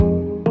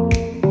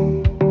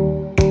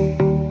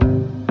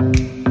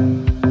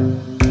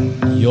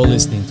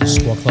listening to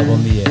Squat Club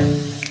on the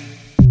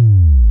Air.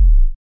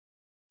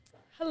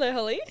 Hello,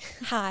 Holly.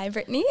 Hi,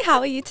 Brittany. How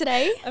are you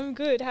today? I'm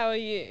good. How are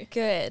you?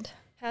 Good.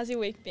 How's your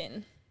week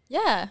been?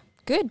 Yeah,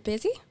 good.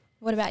 Busy?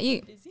 What about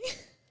you? Busy?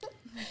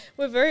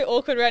 We're very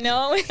awkward right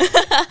now, aren't we?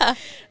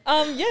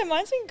 Yeah,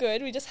 mine's been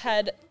good. We just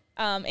had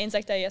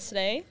Anzac Day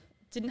yesterday.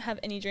 Didn't have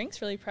any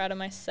drinks. Really proud of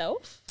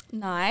myself.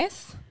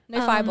 Nice.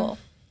 No fireball.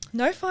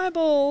 No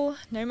fireball,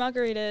 no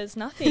margaritas,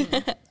 nothing.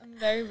 I'm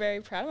very,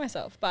 very proud of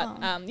myself. But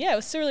yeah, it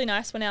was still really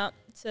nice. Went out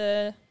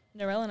to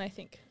Narellan, I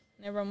think.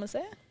 And everyone was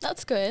there.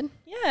 That's good.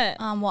 Yeah.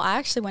 Well, I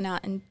actually went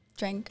out and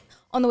drank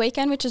on the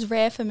weekend, which is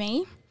rare for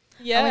me.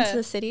 Yeah. I went to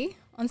the city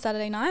on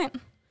Saturday night.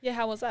 Yeah,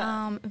 how was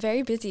that?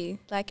 Very busy.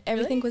 Like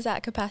everything Really? was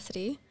at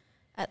capacity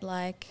at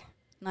like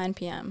 9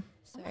 p.m.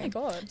 So Oh my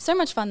God. so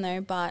much fun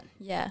though, but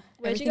yeah,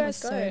 Where'd you everything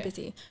guys was go? so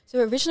busy. So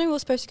originally we were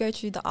supposed to go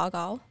to the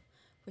Argyle,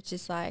 which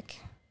is like,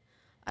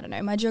 I don't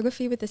know, my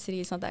geography with the city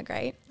is not that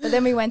great. But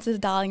then we went to the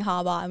Darling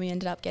Harbour and we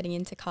ended up getting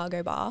into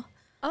Cargo Bar.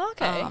 Oh,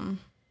 okay.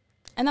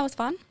 And that was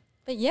fun.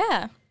 But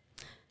yeah.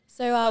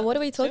 So what are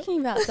we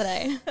talking about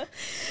today?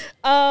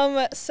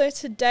 So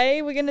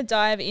today we're going to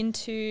dive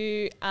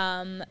into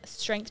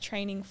strength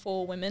training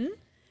for women.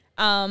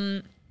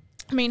 Me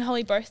and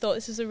Holly both thought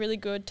this was a really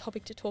good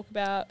topic to talk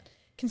about,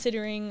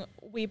 considering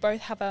we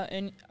both have our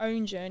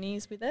own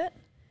journeys with it.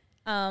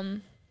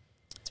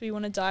 So we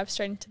want to dive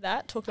straight into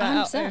that, talk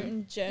about 100%. our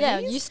own journeys. Yeah,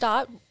 you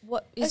start.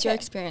 What is your Okay.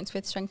 experience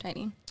with strength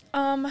training?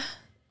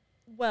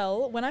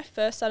 Well, when I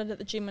first started at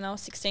the gym when I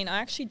was 16, I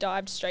actually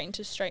dived straight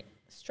into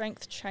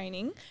strength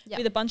training Yep.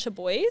 with a bunch of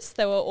boys.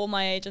 They were all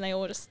my age and they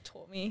all just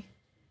taught me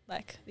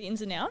like the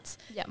ins and outs.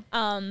 Yeah.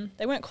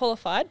 They weren't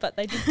qualified, but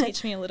they did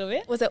teach me a little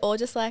bit. Was it all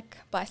just like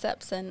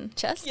biceps and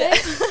chest? Yeah,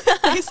 day?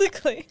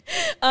 basically.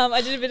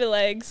 I did a bit of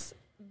legs,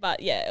 but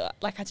yeah,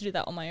 like I had to do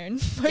that on my own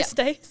most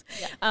days.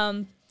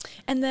 Yeah.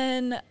 And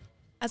then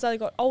as I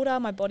got older,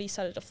 my body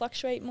started to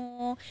fluctuate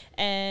more,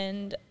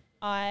 and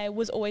I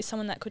was always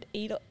someone that could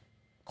eat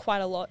quite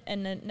a lot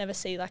and then never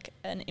see like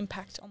an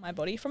impact on my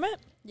body from it.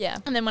 Yeah.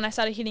 And then when I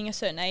started hitting a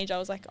certain age, I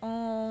was like,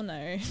 oh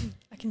no,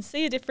 I can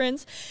see a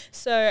difference.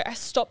 So I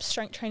stopped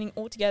strength training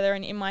altogether,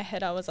 and in my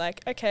head I was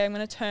like, okay, I'm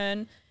going to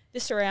turn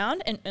this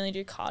around and only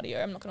do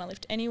cardio. I'm not going to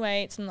lift any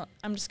weights.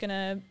 I'm just going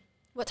to...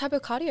 What type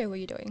of cardio were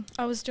you doing?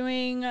 I was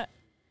doing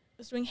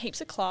heaps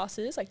of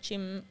classes, like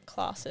gym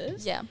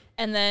classes. Yeah.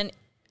 And then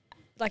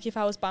like if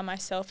I was by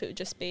myself, it would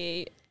just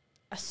be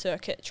a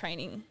circuit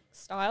training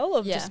style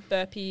of just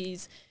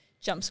burpees,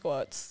 jump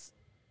squats,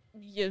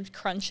 your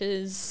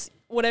crunches,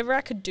 whatever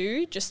I could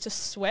do just to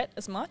sweat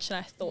as much. And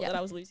I thought that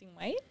I was losing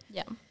weight.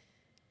 Yeah.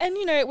 And,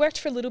 you know, it worked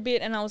for a little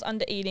bit and I was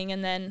under eating,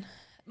 and then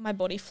my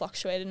body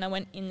fluctuated and I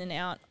went in and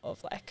out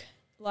of like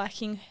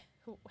liking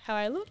how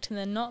I looked and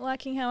then not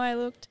liking how I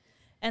looked.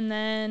 And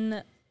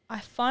then I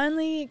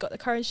finally got the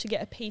courage to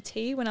get a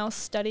PT when I was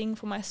studying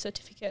for my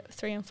certificate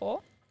 3 and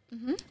 4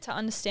 to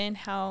understand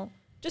how,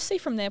 just see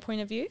from their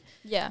point of view.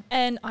 Yeah.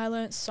 And I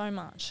learnt so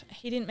much.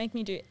 He didn't make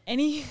me do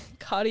any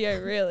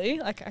cardio really.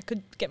 Like I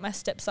could get my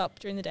steps up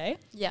during the day.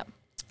 Yeah.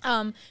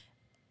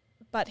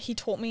 But he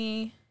taught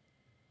me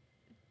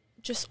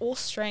just all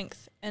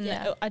strength. And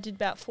I did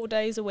about 4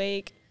 days a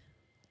week,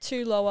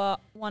 2 lower,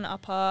 1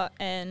 upper,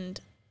 and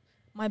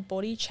my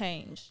body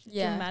changed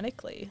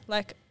dramatically.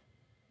 Like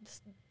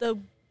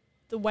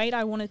the weight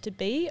I wanted to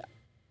be,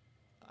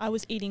 I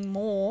was eating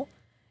more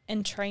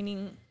and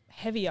training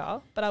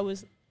heavier, but I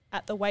was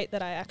at the weight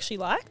that I actually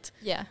liked.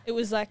 Yeah. It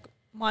was like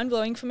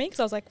mind-blowing for me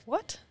because I was like,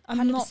 what? I'm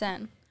 100%.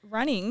 not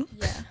running.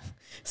 Yeah.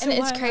 So and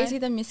it's why am crazy,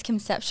 the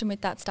misconception with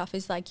that stuff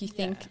is like you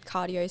think Yeah.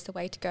 cardio is the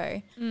way to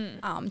go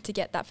to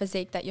get that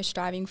physique that you're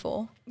striving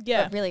for.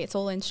 Yeah. But really, it's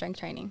all in strength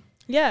training.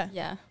 Yeah.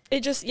 Yeah. It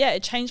just,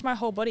 it changed my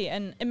whole body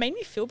and it made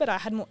me feel better. I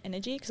had more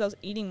energy because I was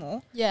eating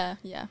more Yeah.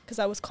 Yeah. because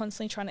I was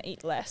constantly trying to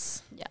eat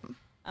less. Yeah.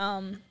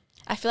 Um,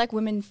 I feel like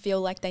women feel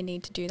like they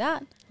need to do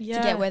that to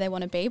get where they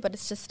want to be, but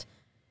it's just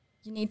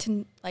you need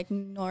to like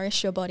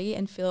nourish your body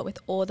and fill it with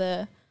all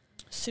the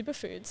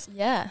superfoods.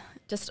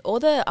 just all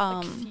the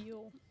Like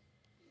fuel.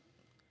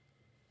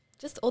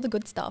 just all the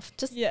good stuff.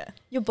 Just Yeah.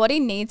 your body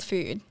needs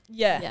food.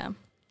 Yeah. Yeah.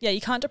 Yeah,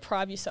 you can't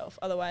deprive yourself.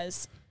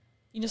 Otherwise,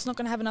 you're just not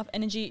going to have enough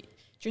energy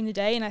during the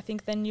day. And I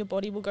think then your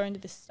body will go into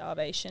this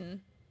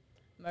starvation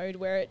mode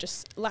where it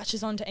just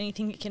latches onto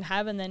anything it can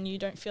have, and then you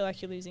don't feel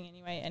like you're losing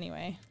any weight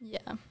anyway.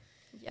 Yeah.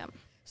 Yeah.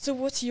 So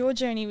what's your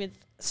journey with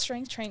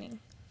strength training?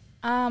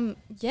 I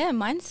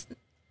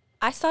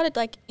started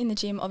like in the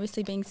gym,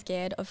 obviously being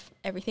scared of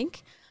everything.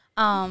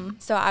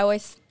 So I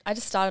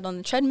just started on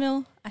the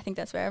treadmill. I think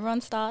that's where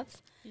everyone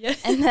starts. Yeah.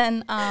 And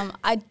then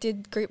I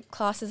did group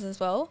classes as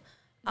well.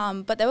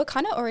 But they were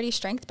kind of already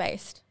strength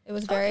based. It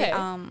was very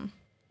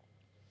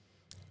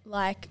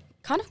like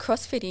kind of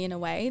CrossFit-y in a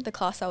way, the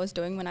class I was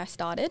doing when I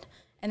started.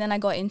 And then I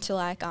got into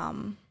like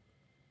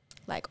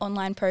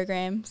online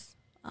programs.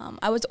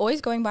 I was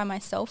always going by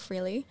myself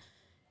really.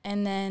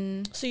 And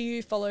then So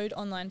you followed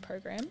online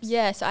programs?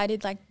 so I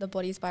did like the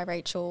Bodies by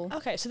Rachel.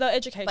 Okay, so they're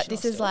educational. But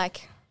this is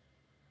like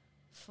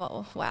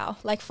wow,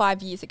 like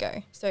 5 years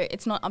ago. So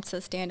it's not up to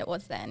the standard it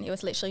was then. It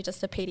was literally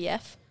just a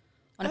PDF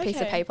on a piece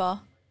of paper.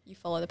 You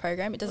follow the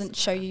program. It doesn't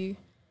show you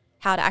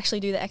how to actually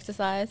do the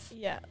exercise.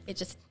 Yeah. It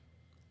just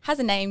has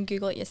a name,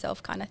 Google it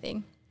yourself kind of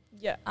thing.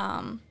 Yeah.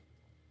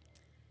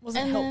 Was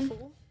it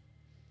helpful?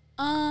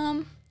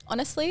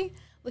 Honestly,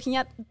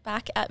 looking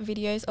back at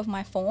videos of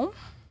my form,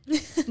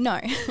 no.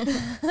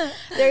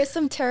 There are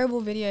some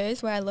terrible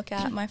videos where I look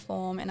at my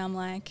form and I'm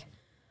like,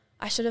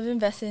 I should have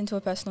invested into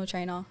a personal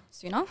trainer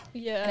sooner.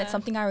 Yeah. And it's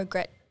something I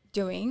regret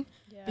doing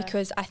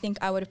because I think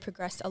I would have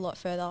progressed a lot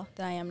further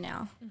than I am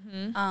now.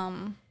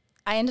 Mm-hmm.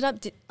 I ended up,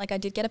 I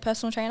did get a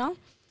personal trainer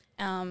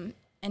and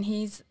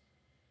he's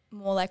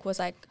more was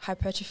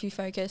hypertrophy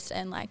focused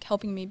and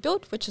helping me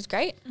build, which was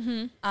great.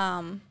 Mm-hmm.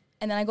 And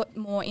then I got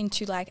more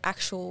into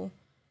actual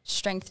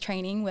strength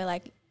training where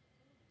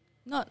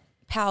not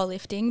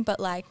powerlifting, but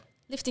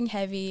lifting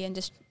heavy and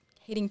just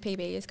hitting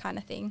PBs kind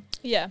of thing.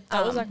 Yeah,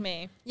 that was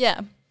me.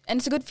 Yeah. And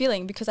it's a good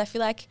feeling because I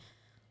feel like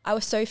I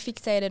was so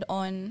fixated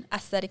on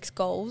aesthetics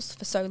goals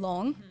for so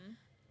long,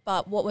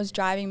 but what was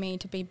driving me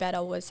to be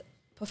better was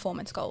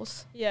performance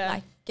goals. Yeah.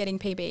 Getting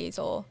PBs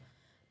or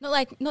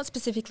not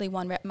specifically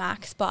 1 rep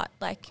max, but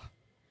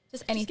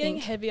just anything. Just getting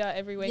heavier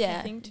every week,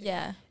 I think. Too.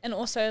 Yeah. And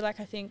also, I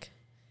think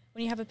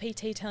when you have a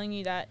PT telling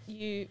you that,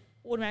 you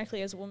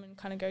automatically as a woman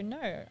kind of go,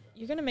 no,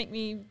 you're going to make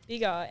me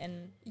bigger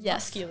and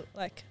muscular,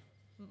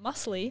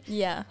 muscly.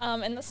 Yeah.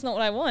 And that's not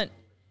what I want.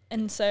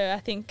 And so I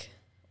think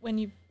when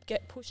you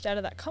get pushed out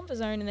of that comfort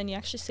zone and then you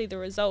actually see the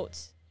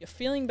results, you're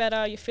feeling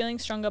better, you're feeling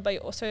stronger, but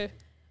you're also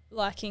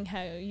liking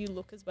how you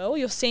look as well.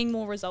 You're seeing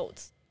more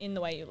results in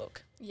the way you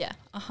look. Yeah,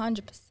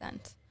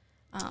 100%.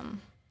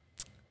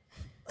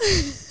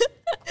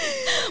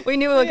 We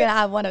knew we were going to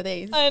have one of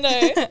these. I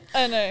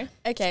know.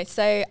 Okay,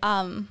 so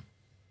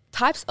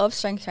types of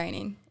strength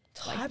training.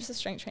 Types of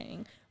strength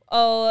training.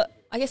 Oh,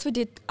 I guess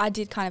I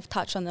did kind of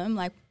touch on them,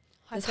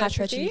 this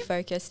hypertrophy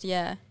focused,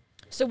 yeah.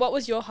 So what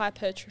was your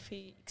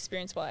hypertrophy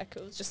experience like?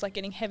 It was just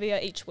getting heavier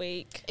each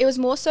week? It was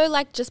more so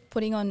just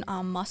putting on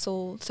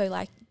muscle, so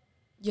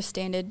your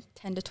standard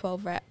 10 to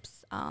 12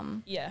 reps.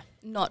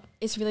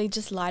 It's really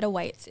just lighter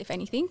weights, if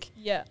anything.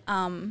 Yeah.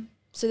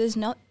 So there's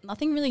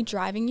nothing really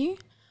driving you,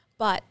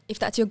 but if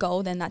that's your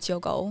goal, then that's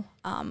your goal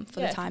for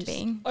the time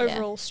being.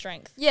 Overall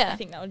strength. Yeah. I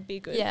think that would be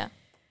good. Yeah.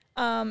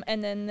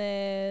 And then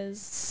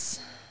there's,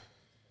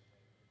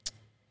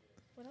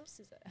 what else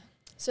is there?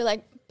 So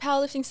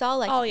powerlifting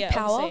style,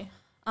 power,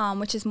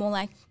 which is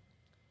more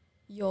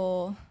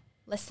your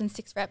less than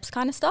 6 reps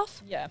kind of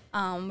stuff. Yeah.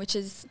 Which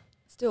is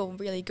still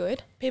really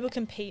good. People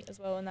compete as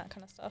well and that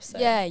kind of stuff. So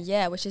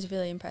yeah, which is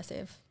really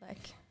impressive.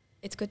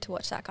 It's good to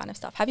watch that kind of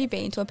stuff. Have you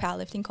been to a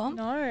powerlifting comp?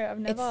 No, I've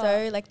never.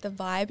 It's so the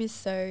vibe is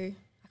so,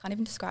 I can't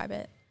even describe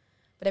it.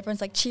 But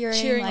everyone's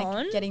cheering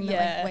on, getting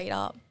the weight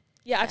up.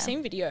 Yeah, I've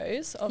seen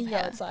videos of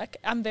how it's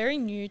I'm very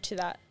new to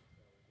that,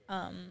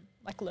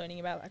 learning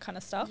about that kind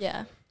of stuff.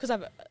 Yeah. Because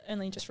I've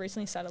only just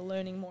recently started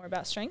learning more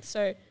about strength.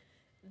 So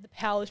the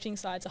powerlifting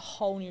side's a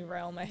whole new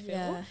realm, I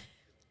feel.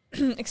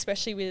 Yeah.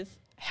 Especially with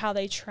how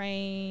they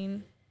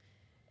train,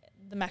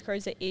 the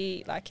macros they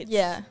eat,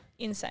 it's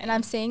insane. And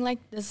I'm seeing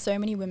there's so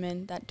many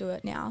women that do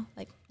it now,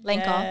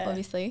 Lenka,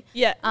 obviously.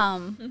 Yeah.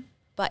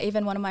 But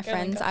even one of my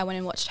friends, Lenka. I went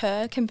and watched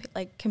her compete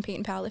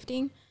in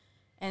powerlifting,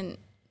 and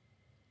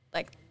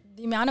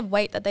the amount of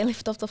weight that they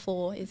lift off the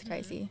floor is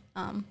crazy.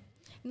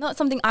 Not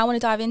something I want to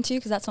dive into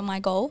because that's not my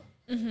goal.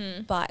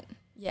 Mm-hmm. But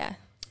yeah.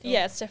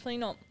 Yeah, it's definitely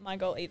not my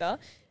goal either.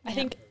 I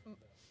think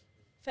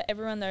for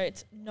everyone though,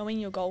 it's knowing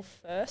your goal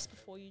first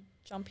before you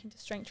jump into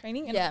strength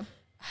training, and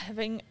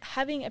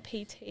having a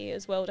PT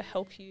as well to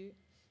help you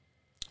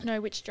know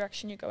which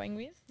direction you're going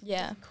with.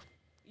 Yeah.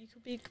 You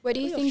could be. Where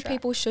do you think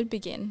people should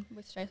begin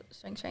with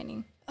strength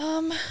training?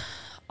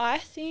 I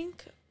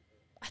think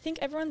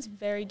everyone's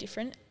very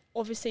different.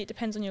 Obviously, it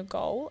depends on your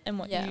goal and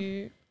what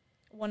you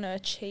want to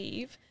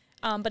achieve.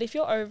 But if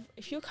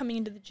you're coming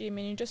into the gym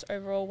and you're just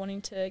overall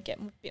wanting to get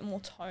a bit more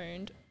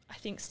toned, I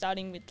think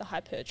starting with the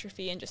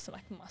hypertrophy and just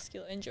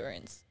muscular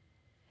endurance,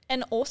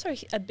 and also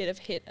a bit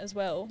of HIIT as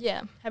well.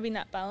 Yeah, having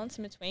that balance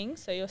in between,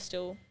 so you're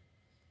still,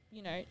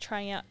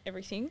 trying out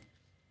everything,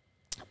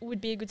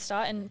 would be a good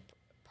start. And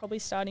probably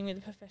starting with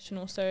a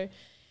professional, so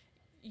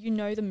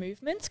the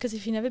movements. Because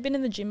if you've never been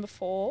in the gym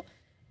before,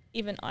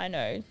 even I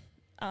know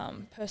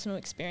personal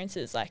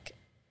experiences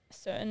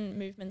certain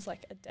movements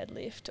like a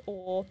deadlift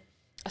or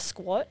a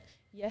squat.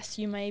 Yes,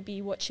 you may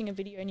be watching a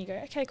video and you go,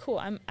 okay, cool,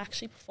 I'm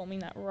actually performing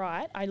that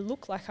right. I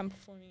look like I'm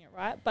performing it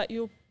right, but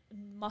your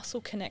muscle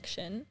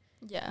connection,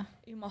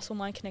 your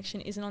muscle-mind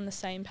connection isn't on the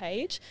same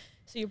page.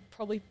 So you're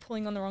probably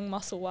pulling on the wrong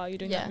muscle while you're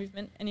doing that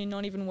movement, and you're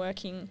not even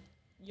working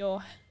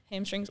your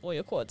hamstrings or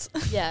your quads.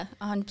 Yeah,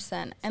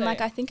 100%. And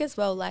I think as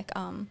well,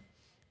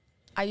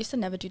 I used to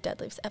never do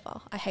deadlifts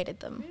ever. I hated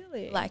them.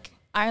 Really?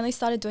 I only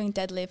started doing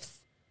deadlifts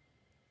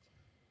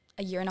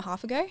a year and a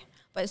half ago,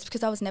 but it's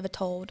because I was never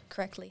told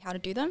correctly how to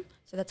do them.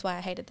 So that's why I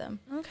hated them.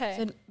 Okay.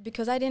 So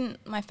because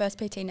my first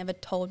PT never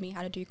told me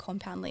how to do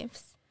compound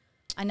lifts.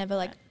 I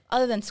never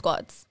other than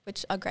squats,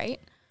 which are great,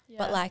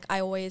 but I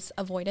always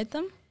avoided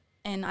them.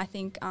 And I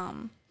think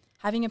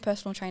having a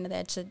personal trainer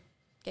there to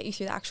get you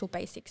through the actual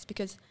basics,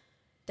 because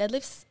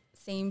deadlifts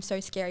seem so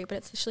scary, but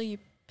it's literally you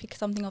pick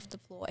something off the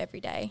floor every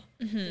day.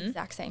 It's the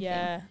exact same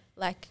thing.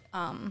 Like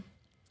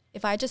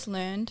if I just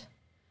learned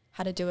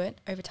how to do it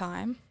over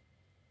time,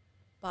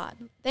 but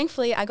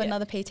thankfully I got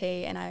another PT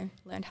and I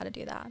learned how to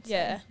do that. So,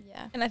 yeah.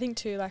 And I think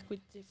too, like with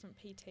different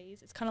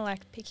PTs, it's kind of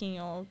like picking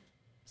your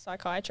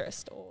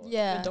psychiatrist or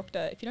your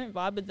doctor. If you don't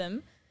vibe with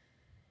them,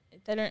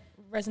 they don't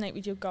resonate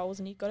with your goals,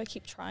 and you've got to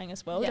keep trying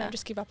as well. Don't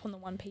just give up on the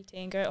one PT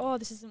and go, oh,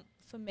 this isn't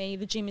for me,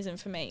 the gym isn't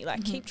for me.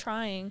 Like keep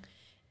trying.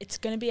 It's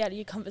going to be out of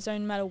your comfort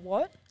zone no matter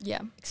what.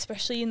 Yeah.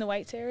 Especially in the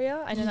weights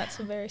area. I know that's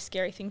a very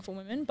scary thing for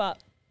women, but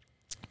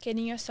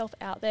getting yourself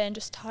out there and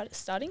just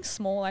starting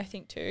small, I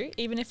think too,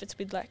 even if it's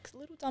with like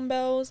little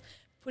dumbbells,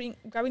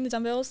 grabbing the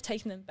dumbbells,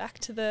 taking them back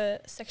to the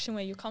section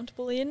where you're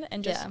comfortable in,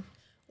 and just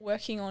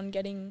working on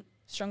getting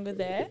stronger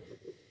there.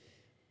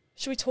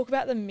 Should we talk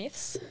about the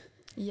myths?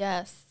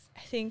 Yes.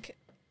 I think...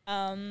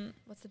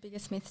 what's the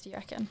biggest myth, do you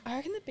reckon? I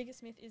reckon the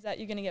biggest myth is that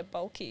you're going to get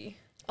bulky.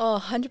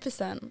 Oh,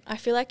 100%. I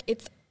feel like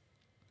it's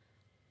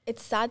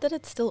sad that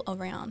it's still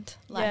around.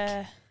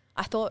 Like,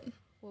 I thought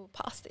we were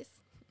past this.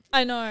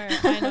 I know.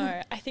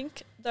 I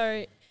think,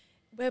 though,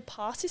 we're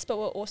past this, but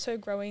we're also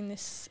growing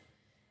this...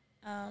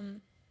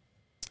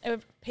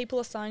 people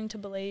are starting to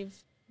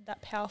believe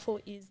that powerful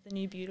is the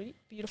new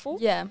beautiful.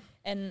 Yeah.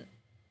 And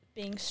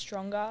being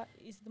stronger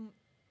is the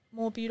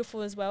more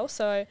beautiful as well.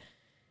 So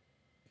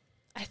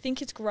I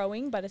think it's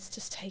growing, but it's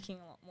just taking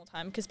a lot more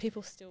time because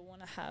people still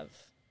want to have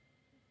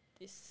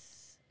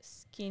this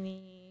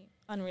skinny,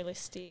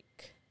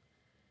 unrealistic,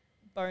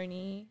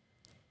 bony...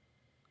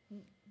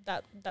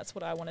 That's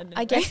what I wanted.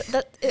 Anyway.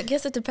 I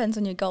guess it depends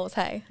on your goals.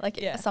 Hey, like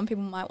some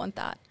people might want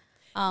that.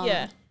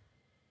 And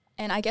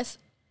I guess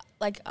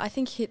I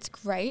think HIIT's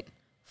great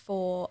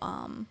for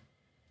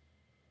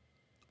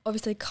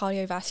obviously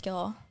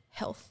cardiovascular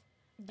health,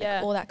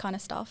 all that kind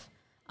of stuff.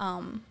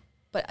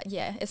 But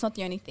it's not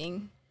the only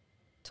thing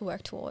to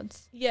work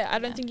towards. Yeah, I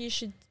don't think you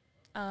should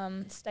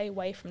stay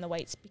away from the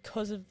weights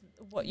because of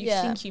what you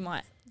think you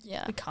might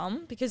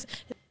become, because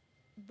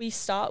we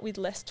start with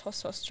less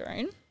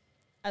testosterone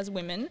as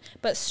women,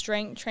 but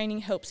strength training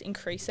helps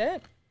increase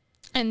it,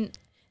 and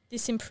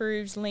this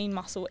improves lean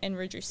muscle and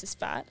reduces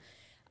fat.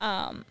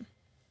 And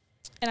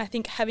I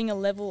think having a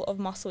level of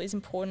muscle is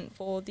important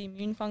for the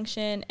immune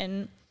function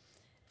and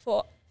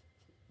for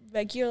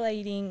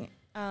regulating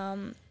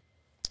our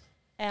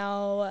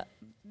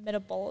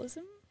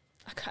metabolism.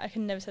 I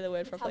can never say the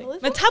word properly.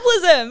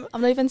 Metabolism!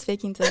 I'm not even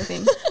speaking to the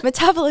thing.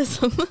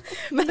 Metabolism.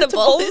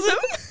 Metabolism.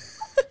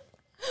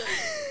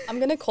 I'm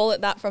going to call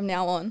it that from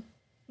now on.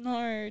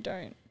 No,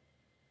 don't.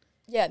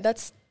 Yeah,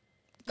 that's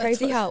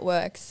crazy how it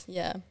works.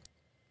 Yeah.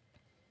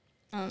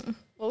 What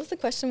was the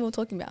question we were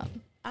talking about?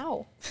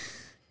 Ow.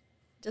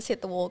 Just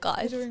hit the wall,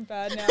 guys. We're doing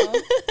bad now.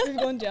 We've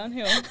gone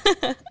downhill.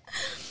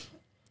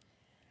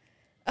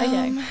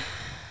 Okay.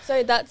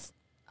 So that's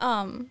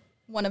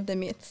one of the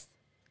myths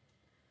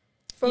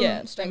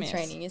from strength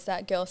training, is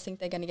that girls think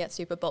they're going to get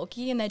super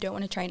bulky and they don't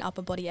want to train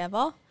upper body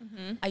ever.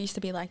 Mm-hmm. I used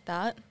to be like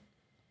that.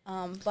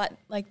 But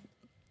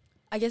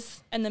I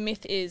guess... And the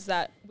myth is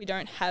that we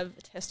don't have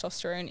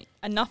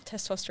enough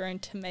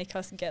testosterone to make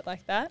us get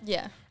like that.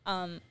 Yeah.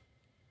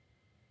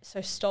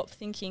 So stop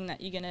thinking that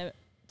you're going to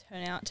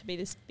turn out to be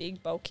this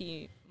big,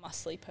 bulky,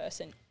 muscly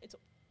person.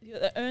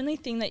 The only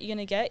thing that you're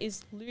going to get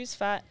is lose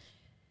fat,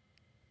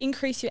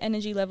 increase your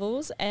energy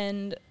levels,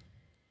 and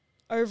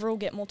overall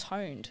get more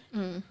toned.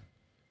 Mm.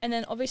 And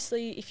then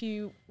obviously if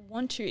you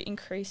want to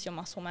increase your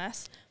muscle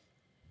mass,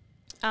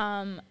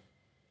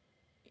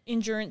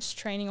 endurance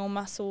training or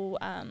muscle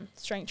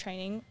strength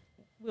training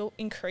will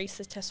increase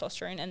the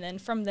testosterone, and then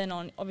from then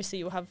on obviously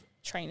you'll have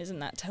trainers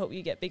and that to help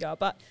you get bigger.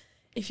 But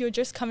if you're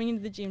just coming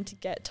into the gym to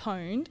get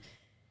toned,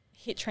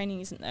 HIIT training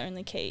isn't the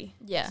only key.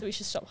 Yeah. So we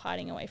should stop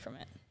hiding away from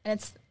it.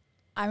 And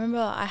I remember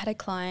I had a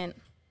client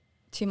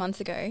 2 months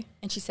ago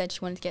and she said she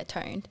wanted to get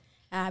toned,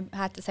 and I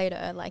had to say to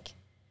her,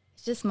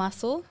 it's just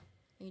muscle.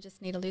 You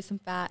just need to lose some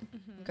fat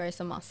and grow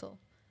some muscle.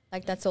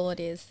 That's all it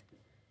is.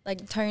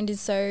 Toned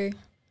is so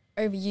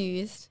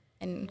overused,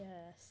 and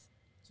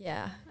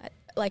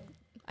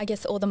I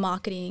guess all the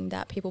marketing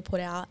that people put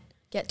out,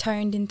 get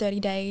toned in 30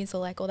 days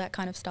or all that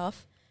kind of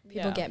stuff,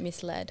 people get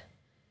misled.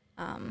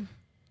 But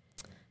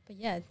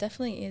it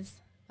definitely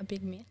is a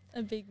big myth.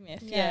 A big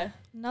myth, yeah.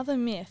 Another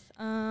myth,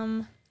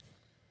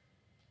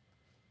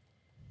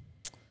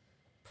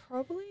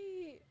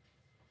 probably,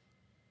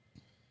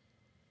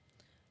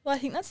 well, I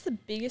think that's the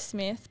biggest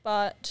myth,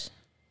 but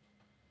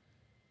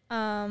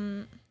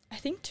I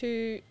think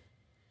too,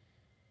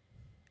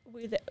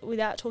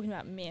 without talking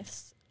about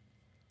myths,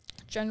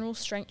 general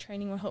strength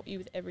training will help you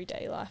with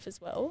everyday life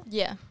as well.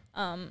 Yeah.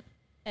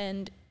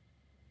 And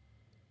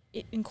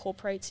it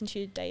incorporates into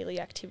your daily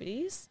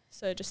activities.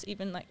 So just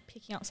even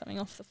picking up something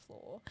off the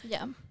floor.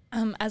 Yeah.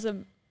 As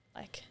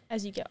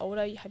you get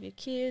older, you have your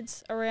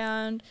kids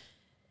around.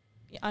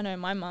 I know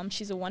my mum,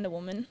 she's a Wonder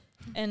Woman,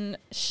 and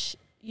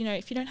you know,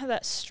 if you don't have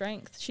that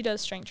strength, she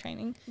does strength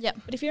training. Yeah.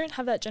 But if you don't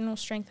have that general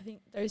strength, I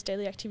think those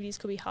daily activities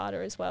could be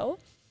harder as well.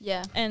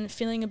 Yeah. And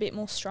feeling a bit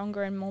more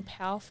stronger and more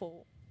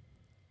powerful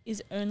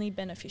is only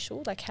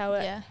beneficial. Like how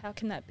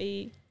can that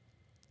be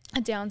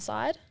a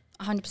downside?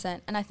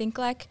 100%. And I think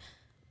like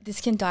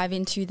this can dive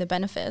into the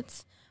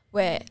benefits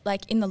where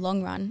like in the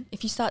long run,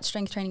 if you start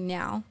strength training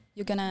now,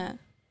 you're going to,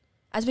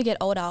 as we get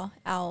older,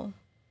 our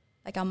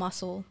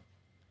muscle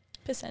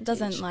Percentage.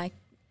 doesn't like,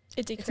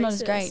 it decreases. it's not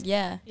as great.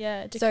 Yeah.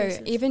 Yeah, it So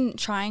decreases. even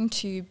trying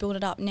to build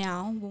it up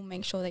now will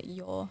make sure that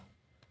you're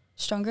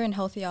stronger and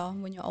healthier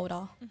when you're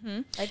older.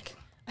 Mm-hmm. Like,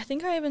 I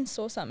think I even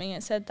saw something.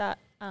 It said that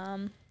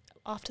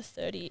after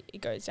 30,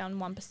 it goes down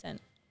 1%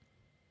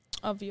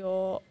 of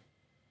your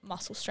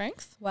muscle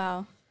strength.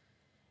 wow.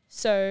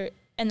 So,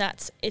 and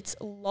it's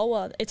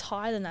lower, it's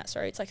higher than that,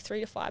 sorry. It's like 3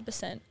 to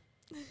 5%.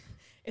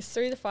 It's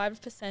 3 to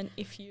 5%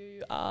 if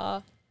you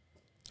are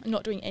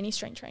not doing any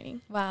strength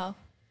training. Wow.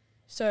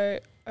 So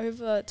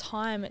over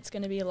time, it's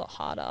going to be a lot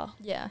harder.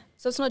 Yeah.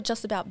 So it's not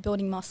just about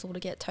building muscle to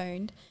get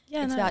toned.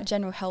 Yeah, It's about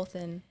general health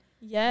and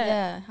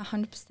yeah.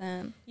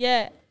 100%.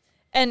 Yeah.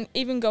 And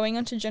even going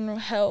on to general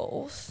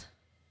health,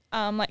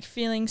 like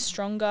feeling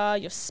stronger,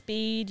 your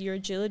speed, your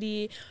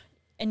agility,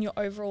 and your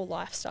overall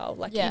lifestyle.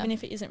 Like even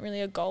if it isn't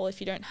really a goal,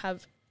 if you're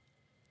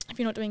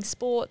not doing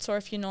sports or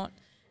if you're not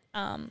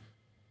a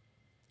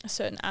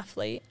certain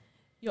athlete,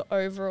 your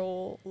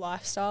overall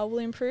lifestyle will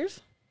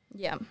improve.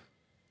 Yeah.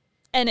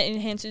 And it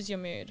enhances your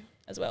mood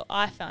as well.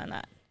 I find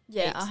that.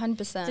 Yeah, It's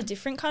 100%. a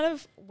different kind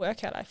of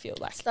workout, I feel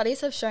like.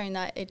 Studies have shown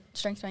that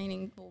strength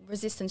training or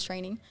resistance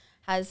training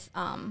has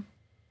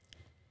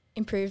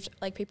improved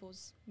like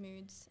people's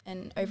moods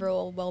and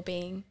overall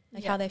well-being,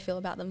 like how they feel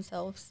about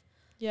themselves.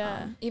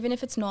 Yeah. Even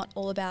if it's not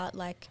all about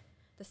like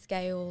the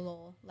scale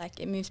or like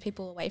it moves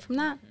people away from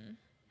that,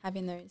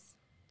 having those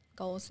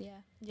goals,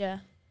 Yeah.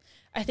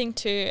 I think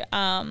too,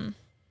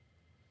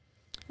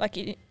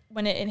 like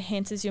when it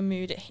enhances your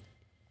mood, it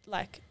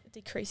like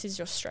decreases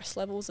your stress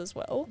levels as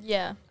well.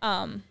 Yeah.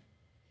 And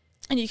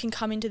you can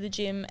come into the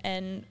gym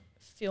and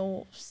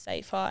feel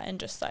safer and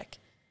just like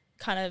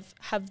kind of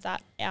have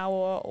that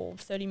hour or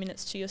 30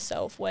 minutes to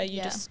yourself where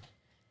you just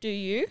do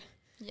you.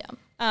 Yeah.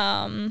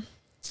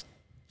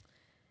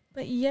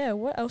 But yeah,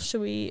 what else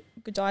should we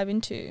dive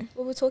into?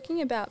 Well, we're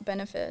talking about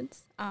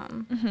benefits.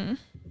 Mm-hmm.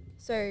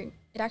 So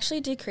it actually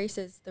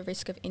decreases the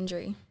risk of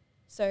injury.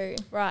 So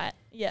Right.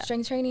 Yeah.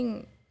 strength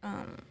training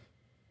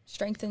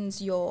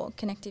strengthens your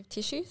connective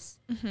tissues.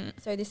 Mm-hmm.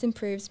 So this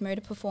improves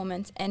motor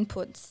performance and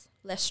puts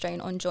less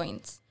strain on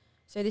joints.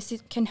 So this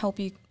can help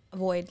you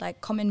avoid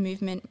like common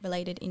movement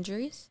related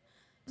injuries.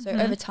 So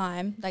over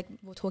time, like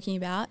we're talking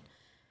about,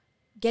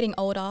 getting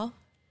older,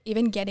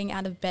 even getting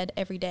out of bed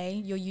every day,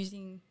 you're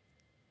using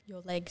your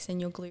legs and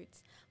your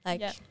glutes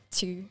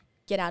to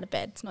get out of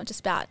bed. It's not just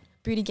about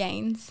booty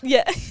gains.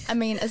 Yeah. I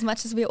mean, as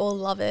much as we all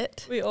love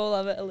it, We all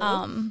love it a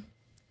little.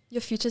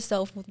 your future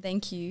self will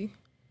thank you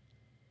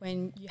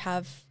when you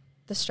have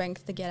the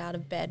strength to get out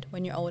of bed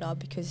when you're older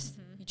because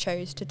you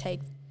chose to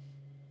take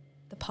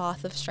the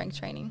path of strength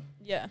training.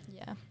 Yeah.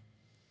 Yeah.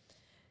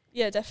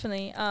 Yeah,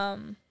 definitely.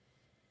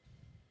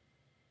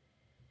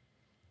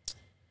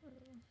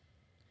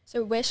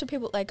 So where should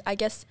people, like, I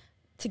guess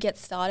to get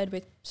started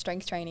with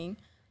strength training,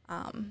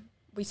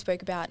 we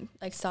spoke about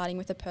like starting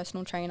with a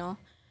personal trainer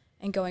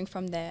and going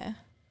from there.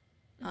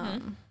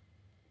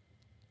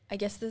 I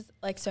guess there's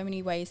like so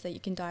many ways that you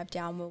can dive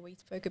down where we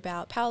spoke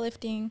about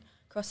powerlifting,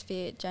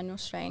 CrossFit, general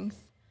strength.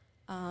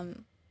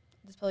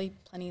 There's probably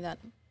plenty that,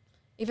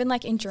 even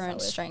like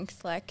endurance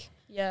strength, like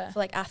Yeah. for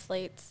like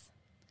athletes.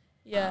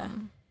 Yeah.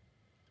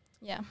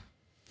 Yeah.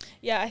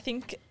 Yeah, I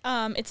think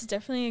it's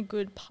definitely a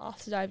good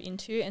path to dive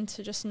into and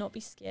to just not be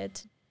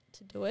scared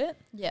to do it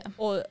Yeah.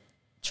 or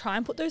try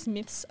and put those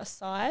myths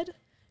aside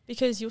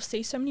because you'll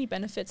see so many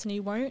benefits and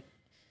you won't,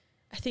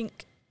 I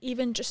think,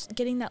 even just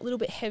getting that little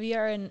bit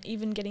heavier and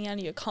even getting out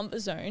of your comfort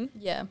zone.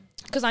 Yeah.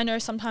 Because I know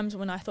sometimes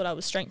when I thought I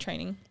was strength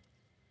training,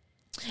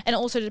 and it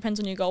also depends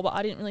on your goal, but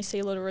I didn't really see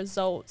a lot of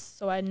results,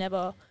 so I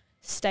never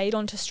stayed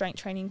on to strength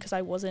training because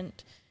I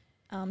wasn't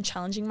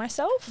challenging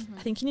myself.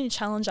 I think you need to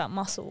challenge that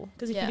muscle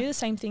because if you do the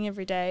same thing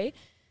every day,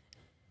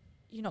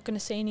 you're not going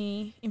to see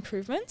any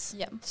improvements.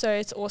 Yeah. So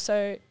it's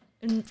also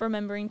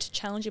remembering to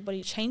challenge your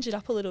body, change it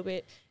up a little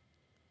bit.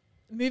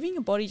 Moving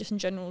your body just in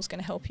general is going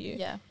to help you.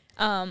 Yeah.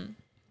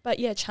 But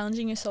yeah,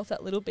 challenging yourself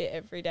that little bit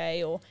every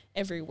day or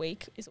every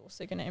week is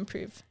also going to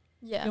improve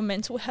Yeah. your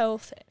mental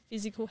health,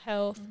 physical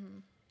health,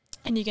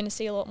 and you're going to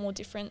see a lot more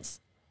difference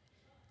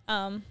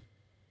in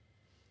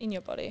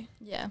your body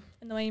Yeah.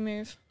 and the way you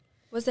move.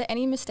 Was there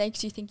any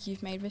mistakes you think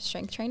you've made with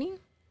strength training?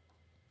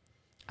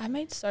 I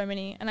made so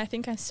many, and I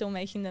think I'm still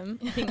making them.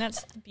 I think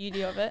that's the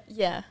beauty of it.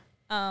 Yeah.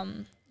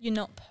 You're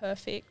not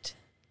perfect,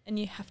 and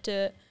you have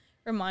to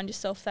remind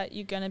yourself that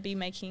you're going to be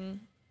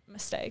making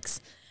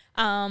mistakes.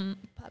 But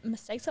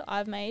mistakes that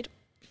I've made,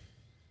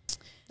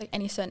 Like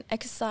any certain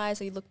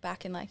exercise, or you look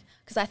back and like,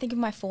 because I think of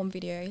my form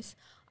videos,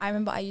 I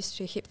remember I used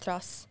to hip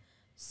thrust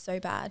so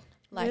bad.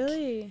 Like,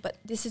 really? but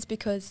this is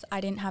because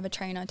I didn't have a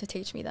trainer to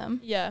teach me them.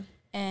 Yeah.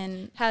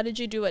 And how did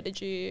you do it?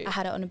 I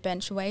had it on a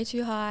bench way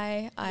too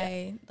high.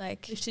 I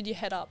lifted your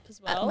head up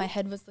as well. My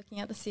head was looking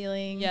at the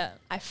ceiling. Yeah.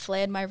 I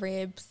flared my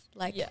ribs.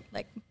 Like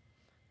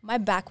my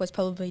back was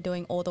probably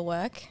doing all the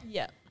work.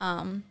 Yeah.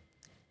 And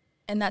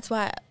that's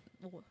why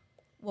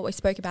what we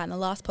spoke about in the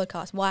last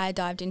podcast, why I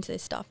dived into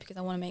this stuff, because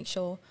I want to make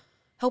sure,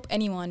 help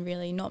anyone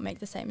really not make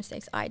the same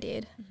mistakes I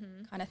did,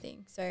 kind of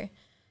thing. So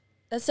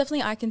that's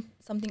definitely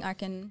something I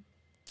can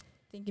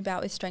think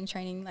about with strength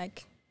training.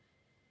 Like,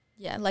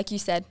 yeah, like you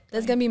said,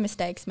 there's going to be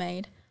mistakes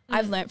made.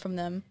 I've learnt from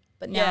them,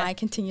 but now I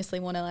continuously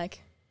want to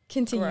like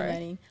continue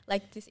learning.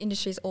 Like, this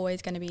industry is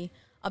always going to be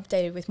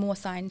updated with more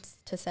science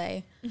to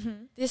say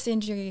this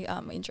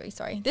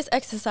this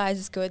exercise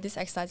is good, this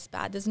exercise is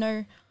bad. There's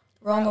no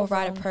wrong or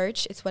right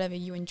approach. It's whatever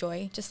you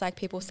enjoy. Just like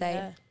people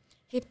say,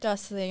 hip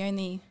thrusts are the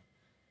only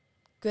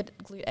good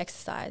glute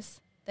exercise.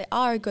 They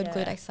are a good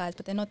glute exercise,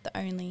 but they're not the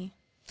only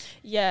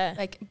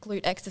like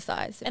glute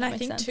exercise. And I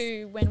think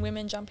too, when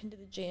women jump into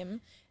the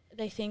gym,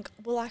 they think,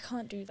 well, I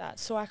can't do that,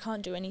 so I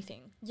can't do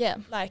anything. Yeah.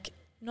 Like,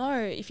 no,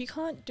 if you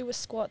can't do a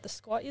squat, the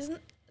squat isn't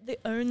the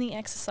only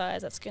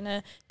exercise that's going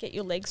to get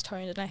your legs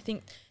toned. And I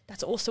think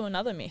that's also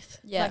another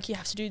myth. Yeah. Like, you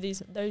have to do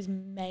those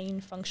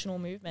main functional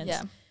movements.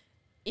 Yeah.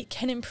 It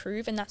can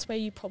improve, and that's where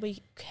you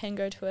probably can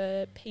go to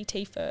a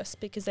PT first,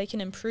 because they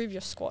can improve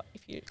your squat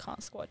if you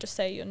can't squat. Just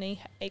say your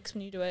knee aches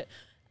when you do it,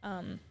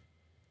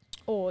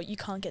 or you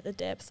can't get the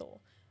depth, or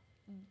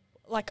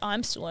like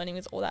I'm still learning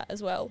with all that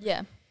as well.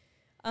 Yeah.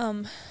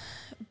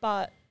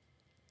 But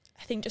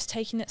I think just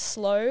taking it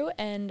slow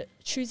and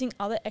choosing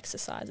other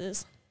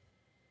exercises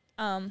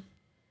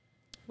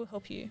will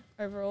help you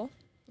overall.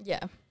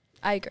 Yeah,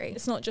 I agree.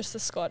 It's not just the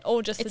squat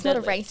or just it's the deadlift.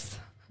 Not a race.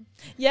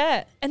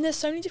 Yeah, and there's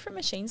so many different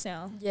machines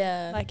now.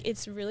 Yeah. Like,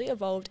 it's really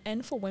evolved,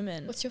 and for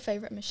women. What's your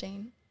favourite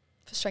machine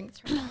for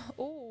strength training?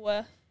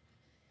 Oh.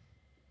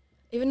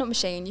 Even not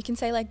machine. You can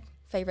say, like,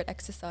 favourite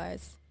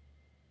exercise.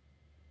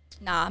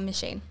 Nah,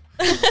 machine.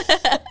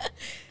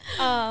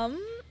 I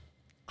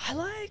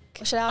like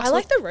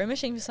the row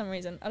machine for some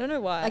reason. I don't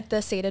know why. Like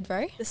the seated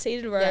row? The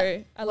seated row. Yeah.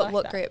 I like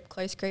what that. grip?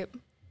 Close grip?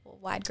 Or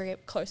wide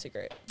grip? Closer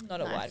grip. Not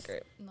a wide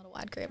grip. Not a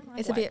wide grip. Like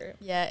it's a bit grip.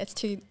 Yeah, it's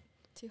too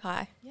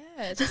high. Yeah,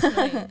 it's just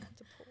really to pull in,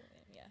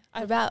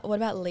 yeah. What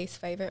about least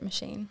favourite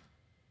machine?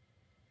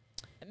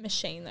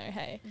 Machine though,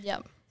 hey.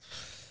 Yep.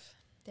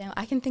 Damn,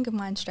 I can think of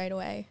mine straight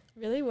away.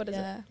 Really? What is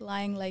it?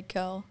 Lying leg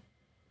curl.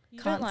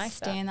 You Can't don't like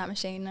stand that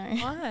machine, no.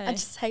 Why? I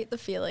just hate the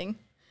feeling.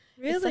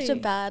 Really? It's such a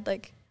bad,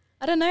 like,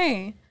 I don't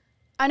know.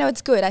 I know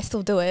it's good. I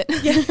still do it.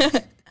 Yeah.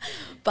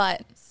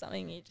 But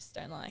something you just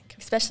don't like.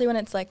 Especially when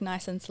it's, like,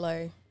 nice and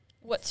slow.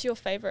 What's your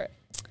favourite?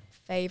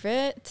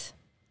 Favorite?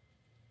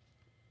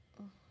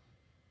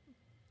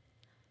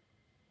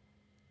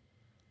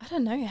 I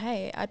don't know.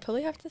 Hey, I'd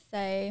probably have to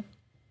say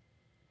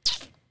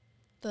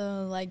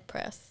the leg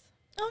press.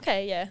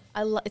 Okay, yeah.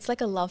 It's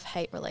like a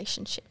love-hate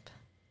relationship.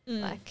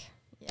 Like,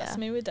 yeah. That's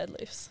me with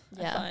deadlifts,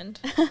 I find.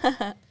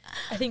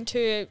 I think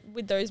too,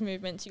 with those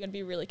movements, you're going to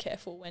be really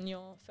careful when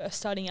you're first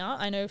starting out.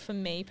 I know for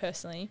me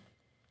personally,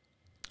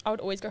 I would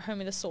always go home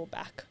with a sore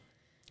back.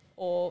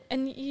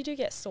 And you do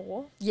get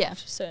sore for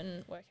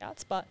certain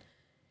workouts, but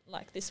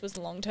like this was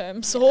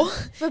long-term sore.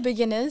 For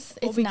beginners,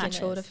 it's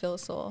natural to feel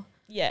sore.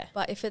 Yeah.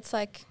 But if it's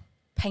like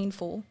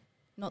painful,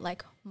 not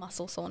like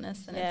muscle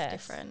soreness, then it's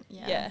different.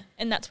 Yeah.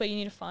 And that's where you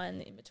need to find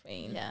the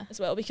in-between as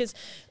well, because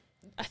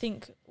I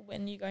think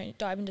when you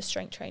dive into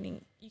strength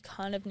training, you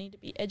kind of need to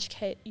be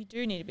educated. You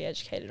do need to be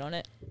educated on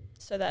it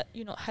so that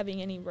you're not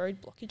having any road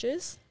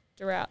blockages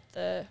throughout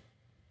like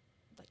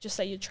just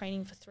say you're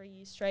training for 3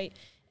 years straight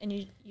and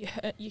you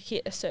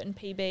hit a certain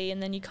PB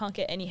and then you can't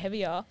get any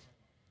heavier.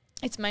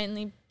 It's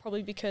mainly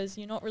probably because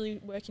you're not really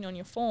working on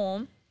your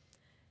form,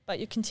 but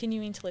you're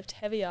continuing to lift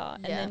heavier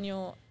and then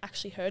you're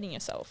actually hurting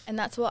yourself. And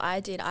that's what I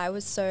did. I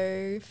was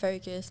so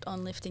focused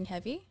on lifting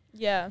heavy.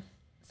 Yeah.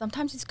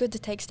 Sometimes it's good to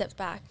take steps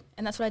back.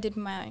 And that's what I did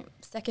in my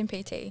second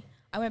PT.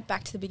 I went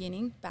back to the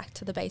beginning, back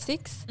to the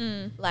basics,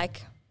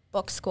 like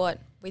box squat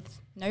with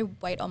no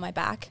weight on my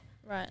back.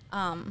 Right.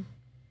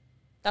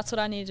 That's what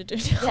I need to do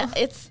now. Yeah,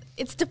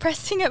 it's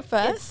depressing at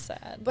first. It's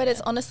sad. But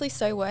it's honestly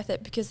so worth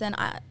it, because then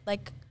I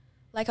like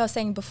I was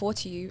saying before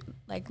to you,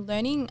 like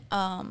learning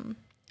an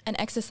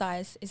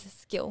exercise is a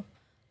skill.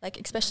 Like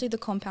especially the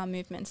compound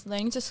movements.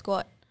 Learning to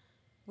squat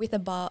with a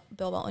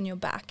barbell on your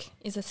back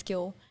is a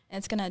skill, and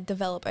it's going to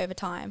develop over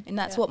time. And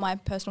that's what my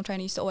personal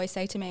trainer used to always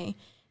say to me,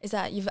 is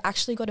that you've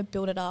actually got to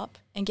build it up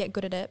and get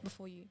good at it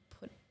before you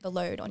put the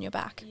load on your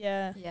back.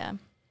 Yeah. Yeah.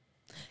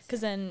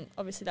 Because then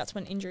obviously that's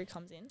when injury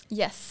comes in.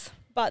 Yes.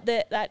 But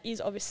that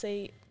is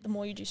obviously, the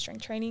more you do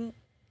strength training,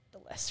 the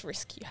less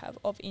risk you have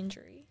of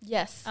injury.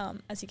 Yes.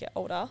 As you get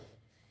older.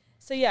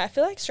 So yeah, I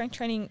feel like strength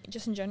training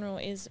just in general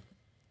is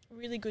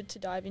really good to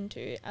dive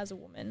into as a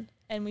woman,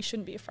 and we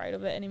shouldn't be afraid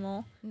of it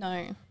anymore.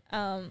 No.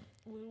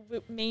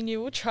 Me and you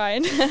will try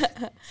and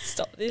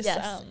stop this.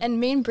 Yes. And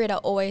me and Britt are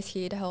always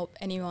here to help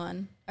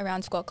anyone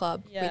around Squat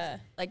Club with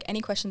like any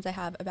questions they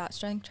have about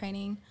strength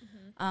training.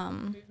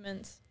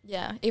 Movements.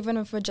 Yeah. Even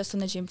if we're just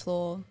on the gym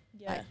floor.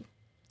 Yeah. Like,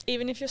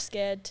 even if you're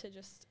scared to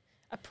just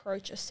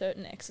approach a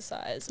certain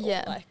exercise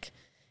Yeah. or like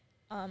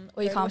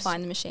Or you can't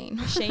find the machine.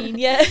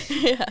 yeah.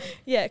 Yeah.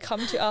 Yeah,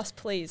 come to us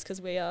please,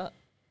 because we are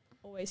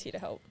always here to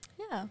help.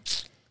 Yeah.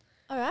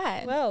 All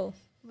right. Well,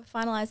 We're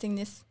finalising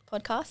this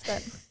podcast.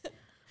 That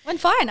went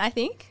fine, I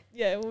think.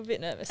 yeah, we're a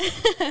bit nervous.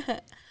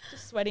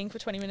 Just sweating for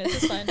 20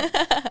 minutes is fine.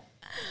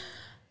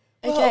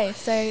 Okay,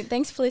 so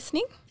thanks for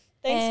listening.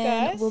 Thanks,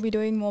 and guys. we'll be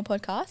doing more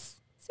podcasts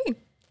soon.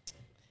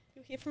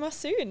 You'll hear from us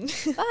soon.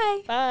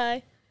 Bye.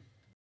 Bye.